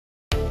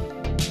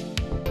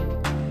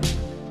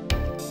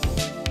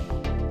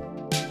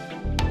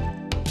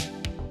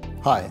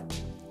Hi,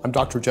 I'm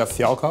Dr. Jeff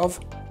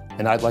Fialkov,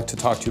 and I'd like to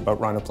talk to you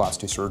about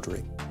rhinoplasty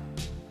surgery.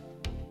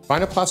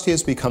 Rhinoplasty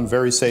has become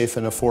very safe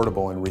and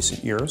affordable in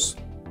recent years.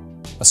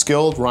 A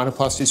skilled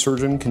rhinoplasty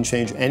surgeon can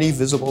change any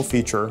visible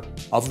feature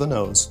of the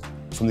nose,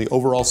 from the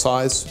overall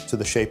size to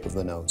the shape of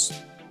the nose.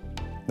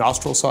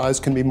 Nostril size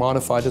can be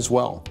modified as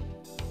well.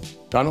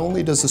 Not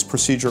only does this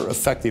procedure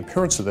affect the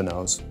appearance of the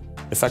nose,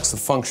 it affects the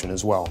function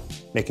as well,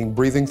 making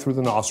breathing through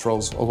the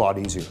nostrils a lot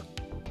easier.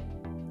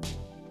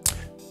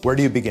 Where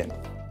do you begin?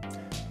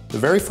 The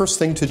very first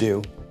thing to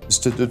do is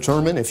to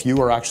determine if you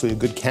are actually a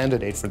good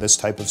candidate for this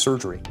type of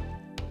surgery.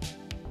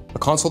 A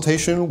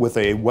consultation with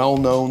a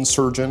well-known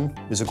surgeon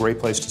is a great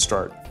place to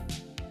start.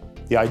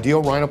 The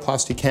ideal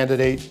rhinoplasty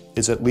candidate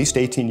is at least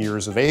 18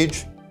 years of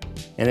age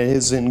and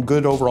is in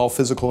good overall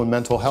physical and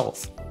mental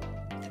health.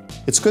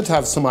 It's good to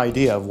have some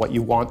idea of what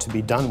you want to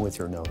be done with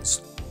your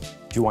nose.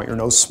 Do you want your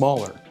nose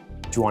smaller?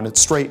 Do you want it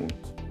straightened?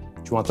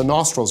 Do you want the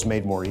nostrils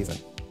made more even?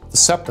 The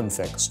septum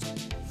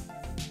fixed?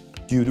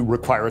 Do you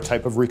require a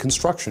type of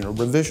reconstruction or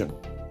revision?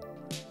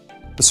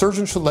 The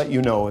surgeon should let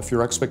you know if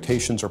your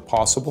expectations are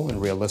possible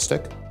and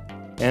realistic,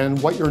 and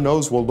what your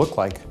nose will look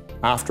like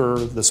after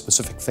the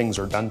specific things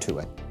are done to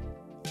it.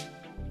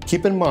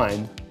 Keep in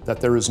mind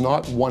that there is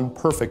not one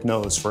perfect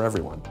nose for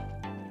everyone.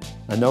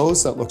 A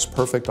nose that looks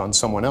perfect on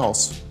someone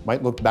else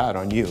might look bad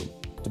on you,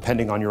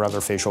 depending on your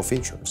other facial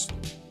features.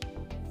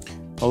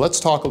 Now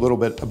let's talk a little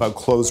bit about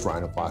closed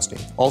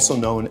rhinoplasty, also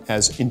known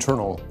as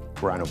internal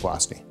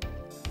rhinoplasty.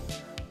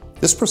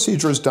 This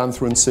procedure is done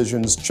through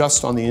incisions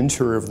just on the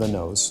interior of the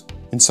nose,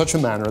 in such a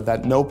manner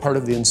that no part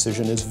of the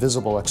incision is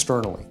visible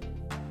externally.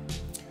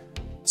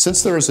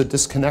 Since there is a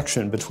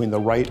disconnection between the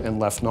right and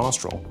left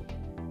nostril,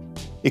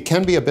 it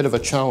can be a bit of a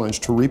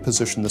challenge to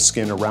reposition the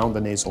skin around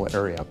the nasal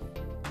area.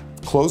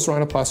 Closed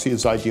rhinoplasty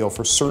is ideal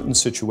for certain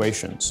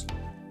situations,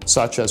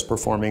 such as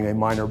performing a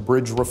minor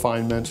bridge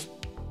refinement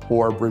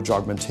or bridge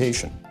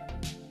augmentation.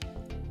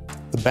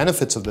 The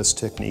benefits of this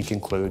technique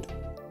include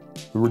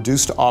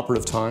reduced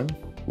operative time,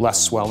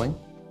 less swelling,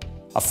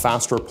 a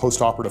faster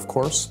post-operative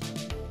course,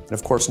 and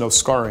of course no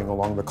scarring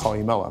along the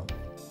columella.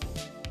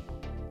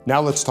 Now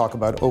let's talk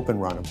about open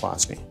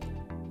rhinoplasty.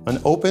 An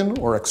open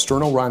or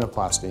external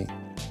rhinoplasty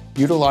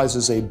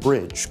utilizes a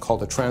bridge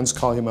called a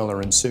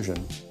transcolumellar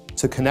incision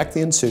to connect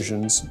the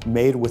incisions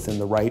made within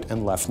the right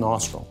and left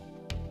nostril.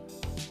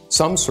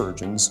 Some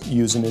surgeons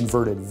use an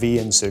inverted V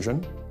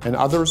incision, and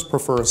others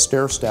prefer a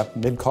stair-step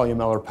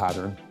mid-columellar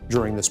pattern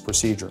during this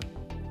procedure.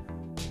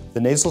 The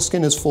nasal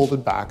skin is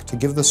folded back to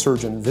give the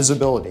surgeon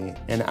visibility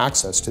and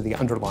access to the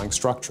underlying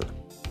structure.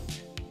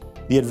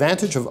 The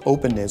advantage of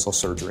open nasal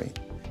surgery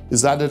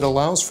is that it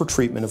allows for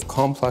treatment of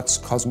complex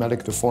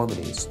cosmetic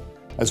deformities,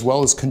 as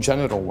well as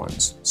congenital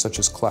ones, such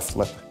as cleft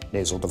lip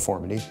nasal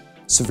deformity,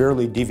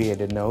 severely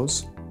deviated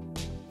nose,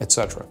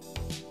 etc.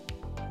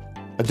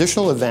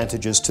 Additional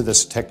advantages to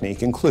this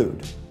technique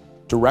include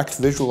direct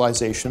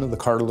visualization of the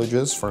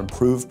cartilages for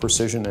improved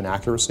precision and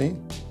accuracy,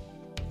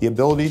 the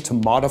ability to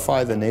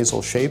modify the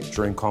nasal shape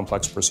during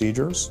complex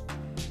procedures,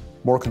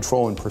 more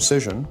control and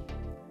precision,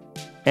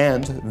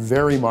 and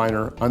very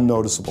minor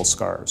unnoticeable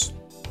scars.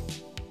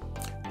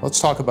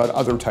 Let's talk about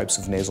other types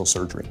of nasal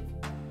surgery.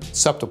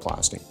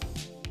 Septoplasty.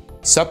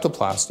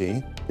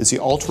 Septoplasty is the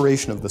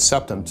alteration of the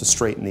septum to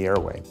straighten the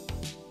airway.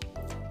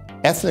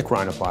 Ethnic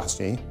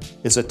rhinoplasty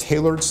is a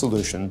tailored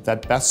solution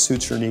that best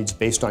suits your needs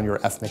based on your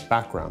ethnic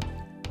background.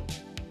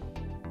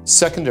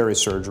 Secondary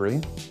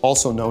surgery,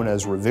 also known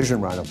as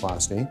revision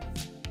rhinoplasty,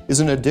 is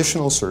an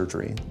additional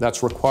surgery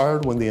that's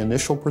required when the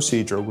initial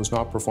procedure was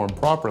not performed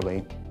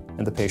properly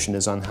and the patient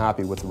is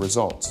unhappy with the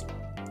results.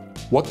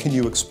 What can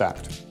you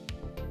expect?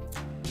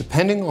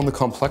 Depending on the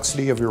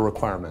complexity of your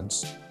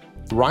requirements,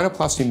 the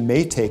rhinoplasty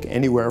may take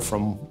anywhere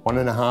from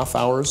 1.5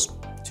 hours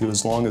to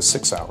as long as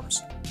 6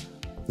 hours.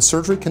 The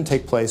surgery can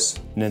take place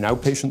in an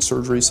outpatient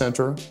surgery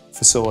center,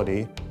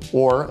 facility,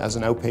 or as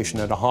an outpatient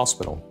at a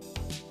hospital.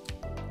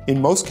 In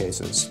most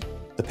cases,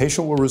 the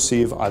patient will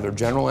receive either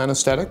general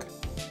anesthetic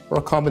or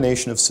a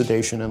combination of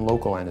sedation and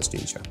local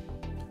anesthesia.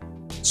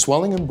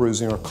 Swelling and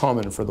bruising are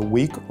common for the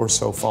week or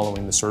so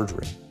following the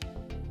surgery.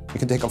 It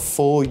can take a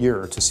full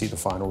year to see the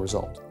final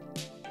result.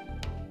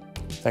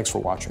 Thanks for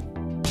watching.